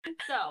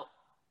So,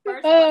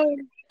 first Oh.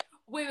 question.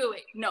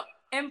 Wait. No.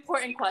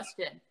 Important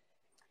question.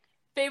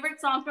 Favorite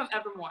song from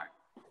Evermore?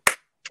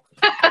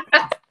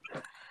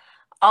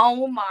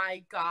 Oh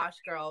my gosh,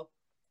 girl.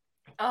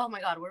 Oh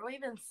my god, where do I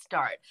even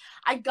start?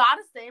 I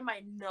gotta say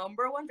my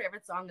number one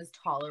favorite song is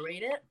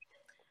Tolerate It.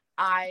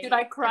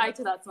 I cry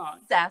to that song.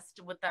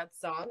 Obsessed with that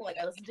song. Like,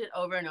 I listened to it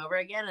over and over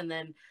again, and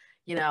then,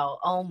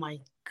 oh my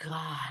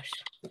gosh.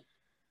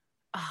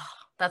 Oh,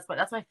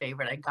 that's my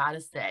favorite, I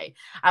gotta say.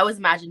 I always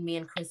imagine me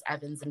and Chris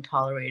Evans and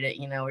Tolerate It,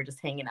 we're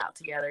just hanging out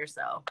together,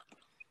 so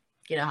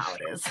you know how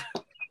it is.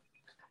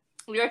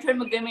 Your turn,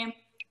 McGimmy.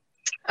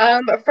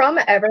 From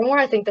Evermore,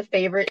 I think the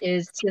favorite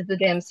is "'Tis the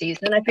Damn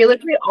Season." I feel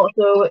like we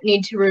also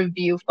need to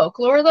review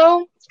Folklore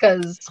though,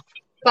 because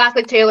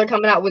classic Taylor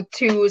coming out with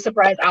 2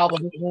 surprise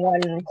albums in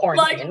one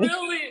quarantine.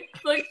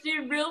 Like she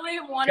really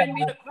wanted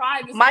me to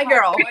cry. My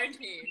girl.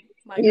 Quarantine.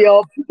 My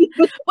girl.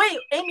 Yep. Wait,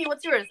 Amy,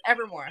 what's yours?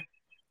 Evermore.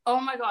 Oh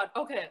my god.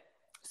 Okay,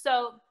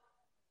 so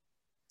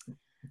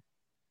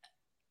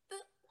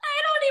I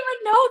don't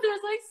even know.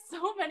 There's like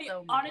so many.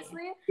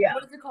 Honestly, yeah.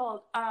 What is it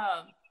called?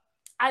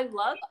 I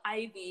love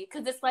Ivy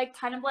because it's like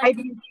kind of like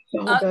Ivy's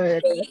so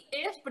good.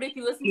 upbeat-ish, but if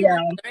you listen to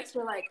the lyrics,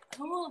 you're like,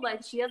 oh,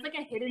 like she has like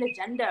a hidden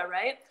agenda,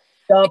 right?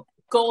 Yep. Like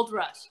Gold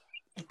Rush.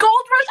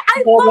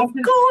 I love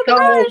Gold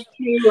Rush.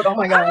 Cute. Oh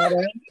my god.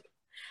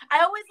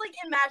 I always like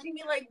imagine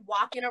me like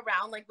walking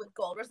around like with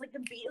Gold Rush, like the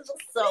beat is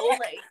just so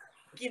like,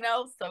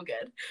 so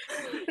good.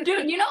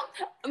 Dude,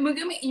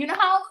 Megumi, you know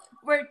how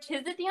where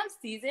 'Tis the Damn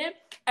Season,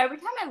 every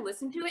time I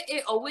listen to it,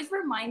 it always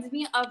reminds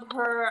me of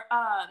her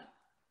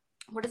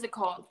what is it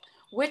called?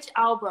 Which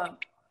album?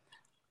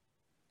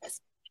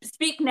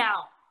 Speak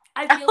Now.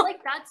 I feel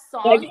like that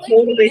song I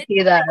totally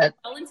see that.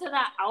 Fell into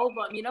that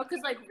album,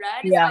 because like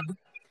Red is like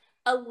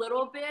a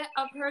little bit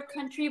of her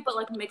country, but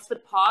like mixed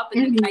with pop,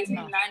 and then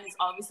 1999 is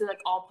obviously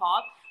like all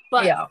pop.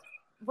 But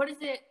what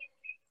is it?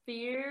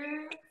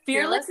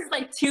 Fearless is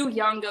like too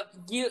young of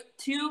you.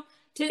 Tis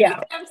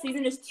the Damn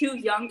Season is too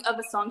young of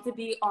a song to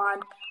be on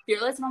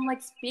Fearless, and I'm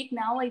like, Speak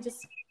Now, like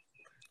just.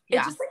 It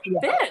just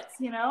like fits,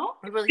 It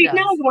really Speak does.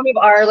 Now is one of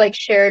our like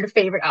shared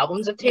favorite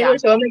albums of Taylor,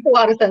 so it makes a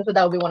lot of sense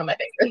that would be one of my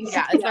favorites.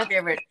 Yeah, it's my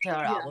favorite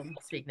Taylor album.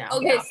 Speak Now.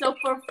 Okay, so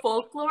for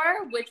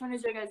Folklore, which one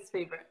is your guys'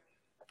 favorite?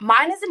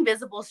 Mine is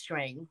Invisible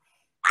String.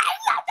 I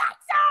love that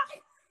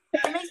song.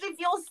 It makes me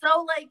feel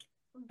so like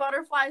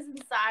butterflies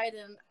inside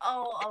and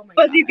oh my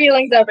god. Fuzzy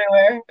feelings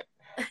everywhere.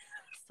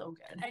 So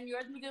good. And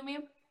yours,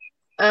 Megumi?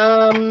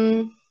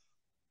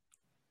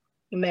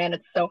 Man,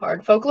 it's so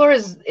hard. Folklore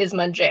is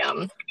my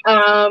jam.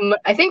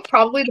 I think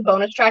probably the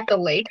bonus track, The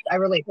Lake. I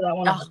relate to that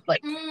one on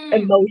like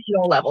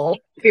emotional level,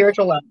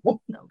 spiritual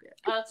level. So good.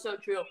 That's so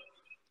true.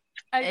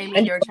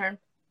 Amy, your turn.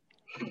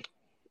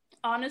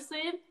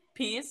 Honestly,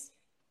 Peace.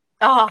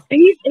 Oh,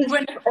 Peace is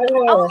I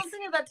was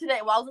listening to that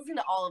today. Well, I was listening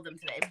to all of them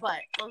today, but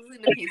I was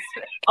listening to Peace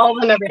today. All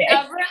of them every day.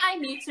 Whenever I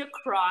need to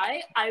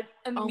cry, I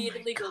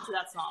immediately go to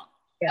that song.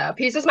 Yeah,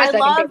 Peace is my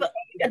second favorite.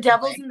 I love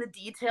Devil's in the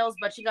Details,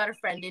 but she got a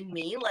friend in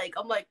me. Like,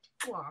 I'm like,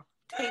 Taylor.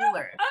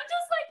 I'm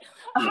just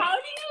like, how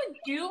do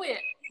you do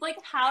it? Like,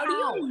 how do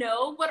you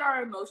know what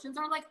our emotions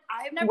are? Like,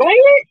 I've never been in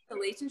a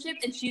relationship,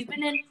 and she's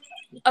been in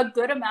a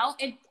good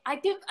amount, and I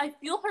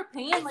feel her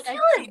pain. Like, I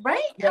feel it,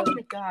 right? Oh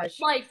my gosh.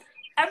 Like,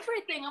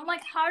 everything. I'm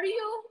like, how do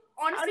you,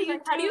 honestly,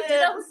 how do you do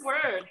those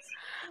words?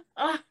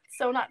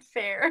 So not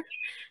fair.